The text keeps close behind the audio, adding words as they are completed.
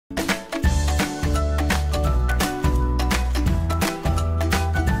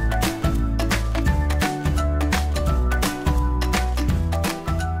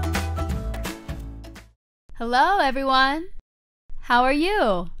Hello, everyone. How are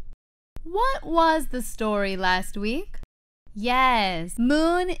you? What was the story last week? Yes,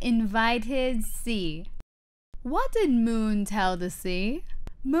 Moon invited Sea. What did Moon tell the sea?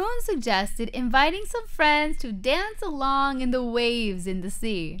 Moon suggested inviting some friends to dance along in the waves in the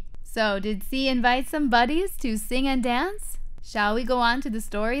sea. So, did Sea invite some buddies to sing and dance? Shall we go on to the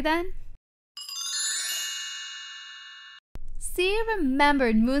story then? Sea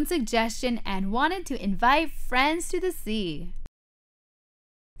remembered Moon's suggestion and wanted to invite friends to the sea.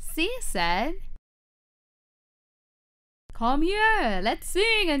 Sea said, "Come here, let's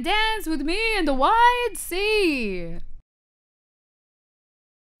sing and dance with me in the wide sea."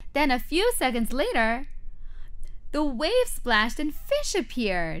 Then a few seconds later, the waves splashed and fish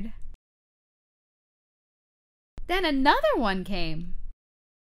appeared. Then another one came.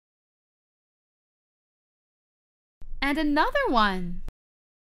 And another one.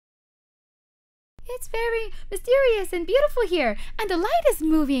 "It's very mysterious and beautiful here, and the light is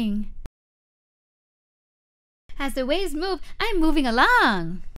moving. As the waves move, I'm moving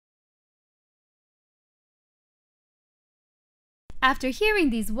along." After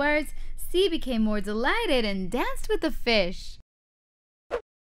hearing these words, Sea became more delighted and danced with the fish.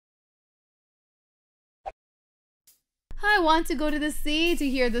 I want to go to the sea to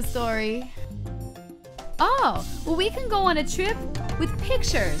hear the story. Oh, well, we can go on a trip with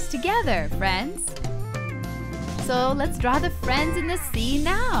pictures together, friends. So let's draw the friends in the sea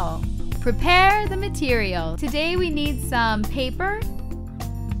now. Prepare the material. Today we need some paper,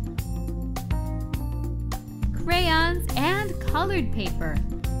 crayons, and colored paper.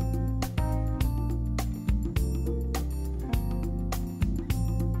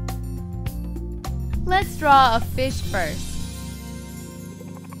 Let's draw a fish first.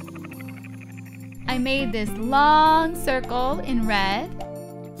 I made this long circle in red.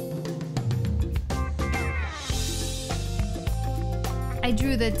 I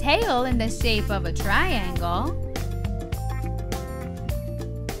drew the tail in the shape of a triangle.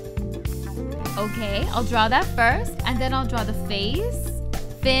 Okay, I'll draw that first, and then I'll draw the face,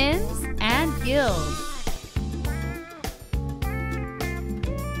 fins, and gills.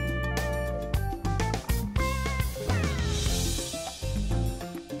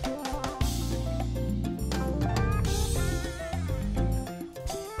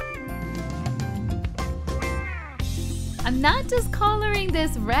 I'm not just coloring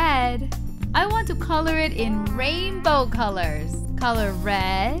this red. I want to color it in rainbow colors. Color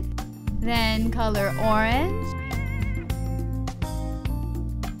red, then color orange,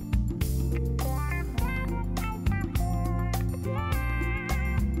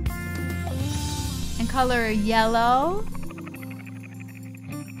 and color yellow,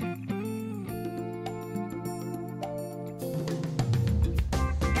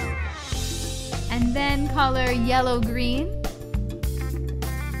 and then color yellow-green.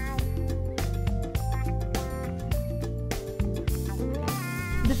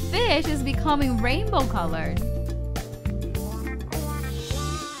 The fish is becoming rainbow colored.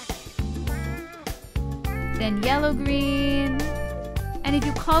 Then yellow-green. And if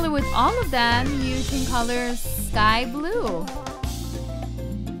you color with all of them, you can color sky blue.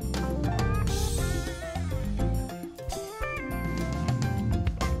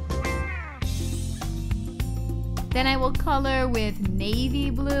 Then I will color with navy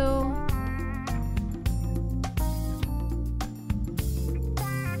blue.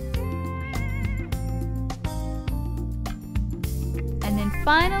 And then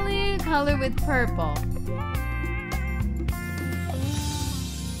finally color with purple.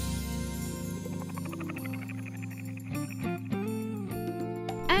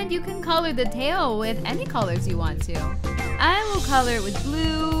 And you can color the tail with any colors you want to. I will color it with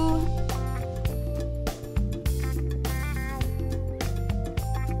blue,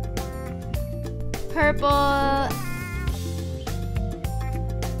 purple,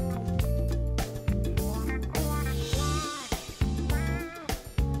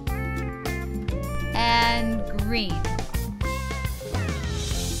 and green.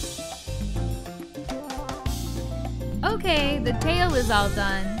 Okay, the tail is all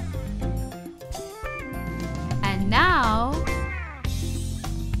done. And now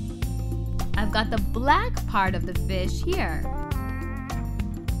I've got the black part of the fish here.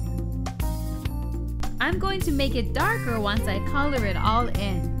 I'm going to make it darker once I color it all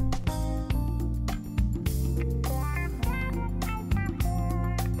in.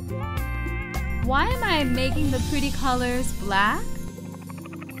 Why am I making the pretty colors black?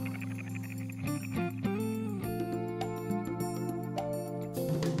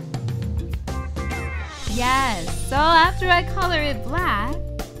 Yes, so after I color it black,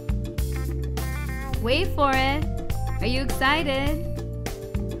 Wait for it. Are you excited?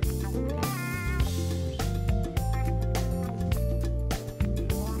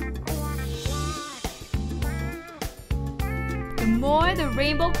 The more the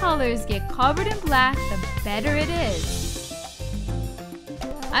rainbow colors get covered in black, the better it is.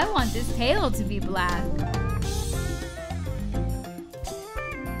 I want this tail to be black.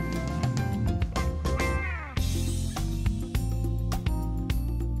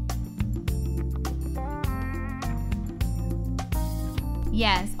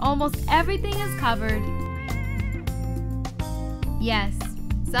 Yes, almost everything is covered. Yes,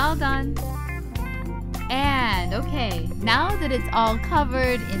 it's all done. And okay, now that it's all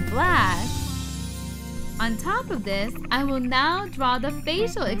covered in black, on top of this, I will now draw the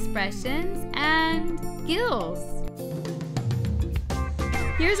facial expressions and gills.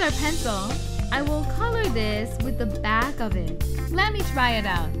 Here's our pencil. I will color this with the back of it. Let me try it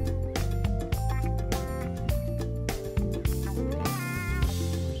out.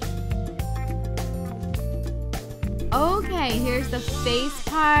 Okay, here's the face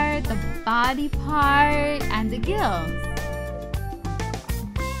part, the body part, and the gills.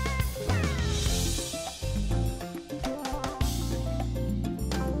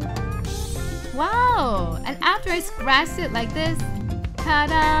 Wow! And after I scratched it like this,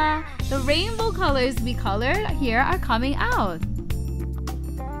 ta-da! The rainbow colors we colored here are coming out.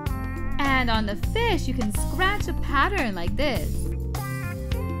 And on the fish, you can scratch a pattern like this.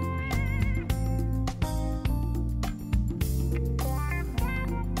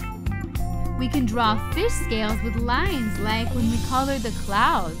 We can draw fish scales with lines like when we colored the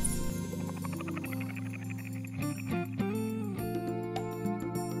clouds.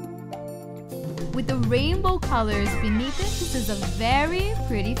 With the rainbow colors beneath it, this is a very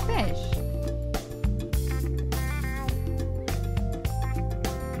pretty fish.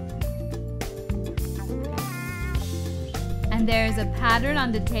 And there's a pattern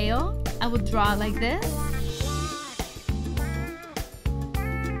on the tail. I will draw it like this.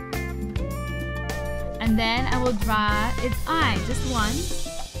 And then I will draw its eye, just one.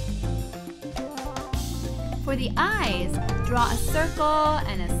 For the eyes, draw a circle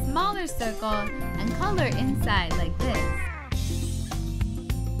and a smaller circle and color inside like this.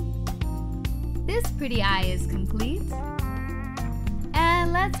 This pretty eye is complete.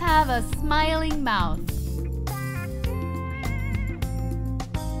 And let's have a smiling mouth.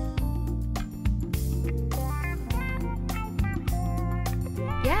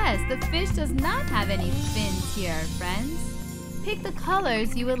 Yes, the fish does not have any fins here, friends. Pick the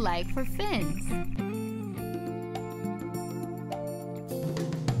colors you would like for fins.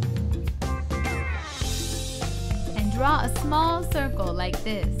 And draw a small circle like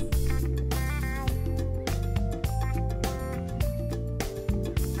this.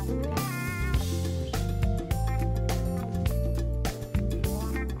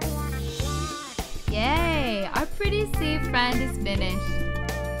 Yay! Our pretty sea friend is finished.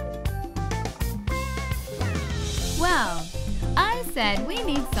 Well, I said we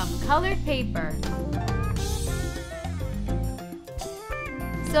need some colored paper.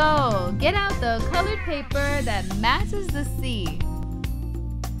 So, get out the colored paper that matches the sea.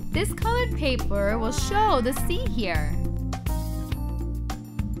 This colored paper will show the sea here.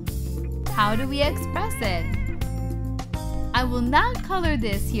 How do we express it? I will not color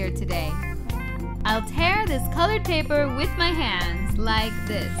this here today. I'll tear this colored paper with my hands like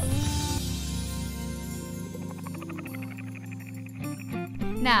this.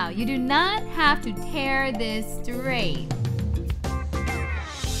 Now, you do not have to tear this straight.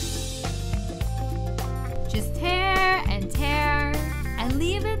 Just tear and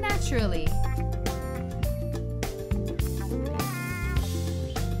leave it naturally.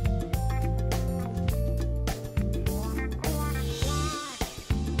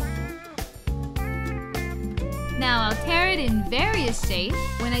 Now I'll tear it in various shapes.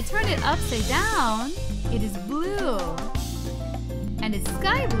 When I turn it upside down, it is blue. And it's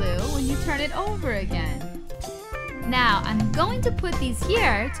sky blue when you turn it over again. Now I'm going to put these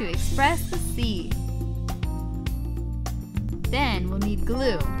here to express the sea. Then we'll need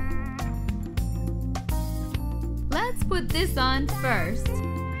glue. Let's put this on first.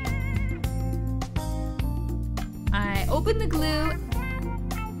 I open the glue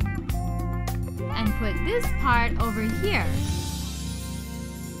and put this part over here.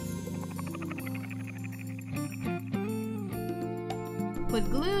 Put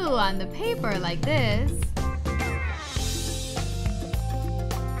glue on the paper like this.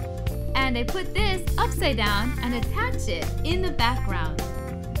 And I put this upside down and attach it in the background.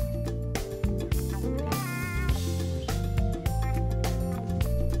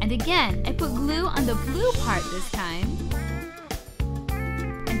 And And again, I put glue on the blue part this time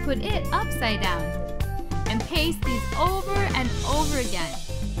and put it upside down and paste these over and over again.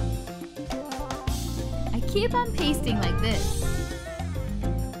 I keep on pasting like this.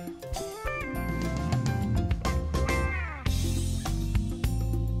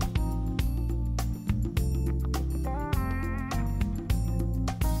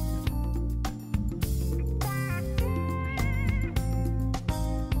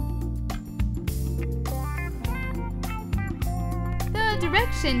 The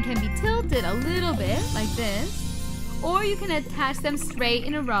direction can be tilted a little bit like this, or you can attach them straight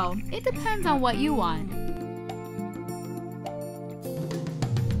in a row. It depends on what you want.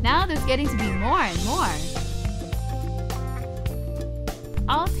 Now there's getting to be more and more.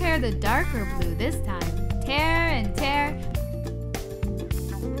 I'll tear the darker blue this time. Tear and tear.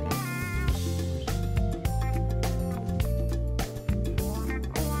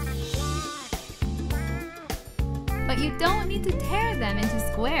 But you don't need to tear them into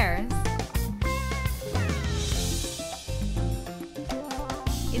squares.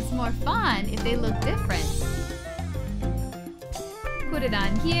 It's more fun if they look different. Put it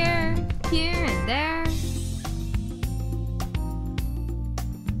on here, here, and there.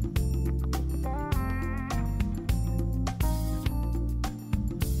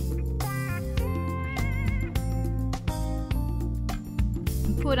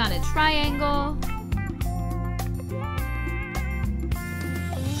 Put on a triangle.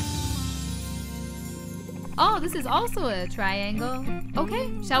 Oh, this is also a triangle. Okay,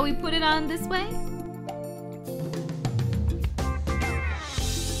 shall we put it on this way?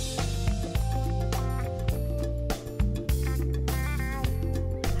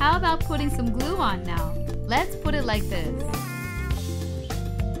 How about putting some glue on now? Let's put it like this.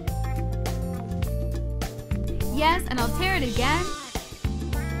 Yes, and I'll tear it again.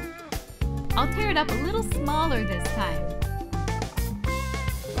 I'll tear it up a little smaller this time.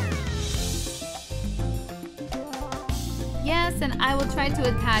 Yes, and I will try to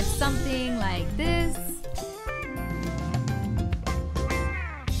attach something like this.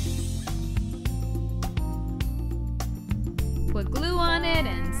 Put glue on it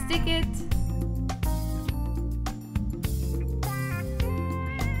and stick it.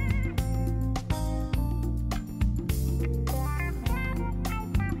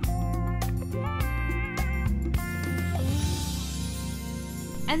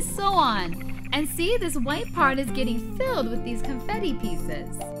 And so on. And see, this white part is getting filled with these confetti pieces.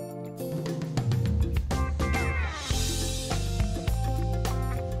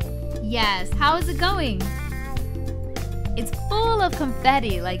 Yes, how is it going? It's full of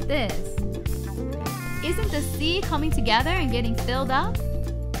confetti like this. Isn't the sea coming together and getting filled up?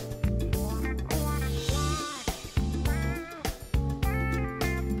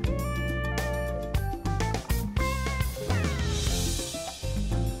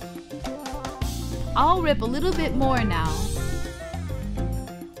 I'll rip a little bit more now.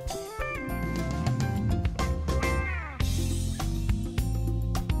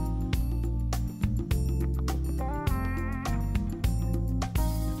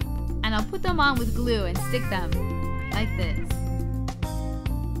 And I'll put them on with glue and stick them like this.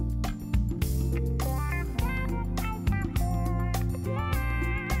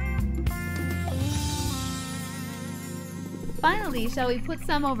 Finally, shall we put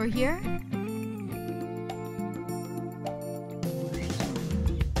some over here?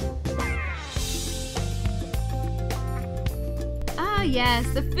 Ah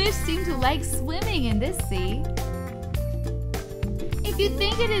yes, the fish seem to like swimming in this sea. If you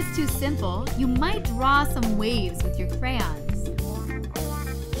think it is too simple, you might draw some waves with your crayons.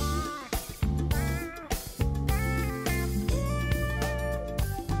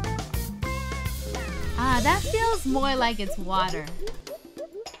 Ah, that feels more like it's water.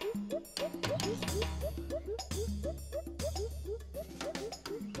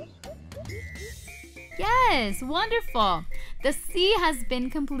 Yes, wonderful! The sea has been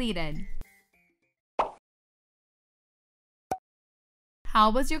completed. How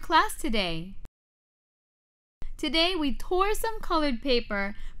was your class today? Today we tore some colored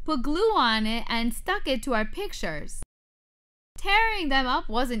paper, put glue on it, and stuck it to our pictures. Tearing them up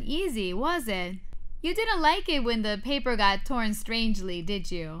wasn't easy, was it? You didn't like it when the paper got torn strangely,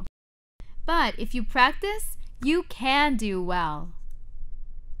 did you? But if you practice, you can do well.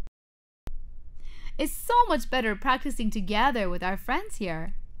 It's so much better practicing together with our friends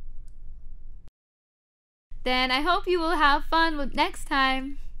here. Then I hope you will have fun with next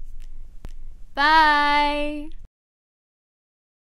time. Bye!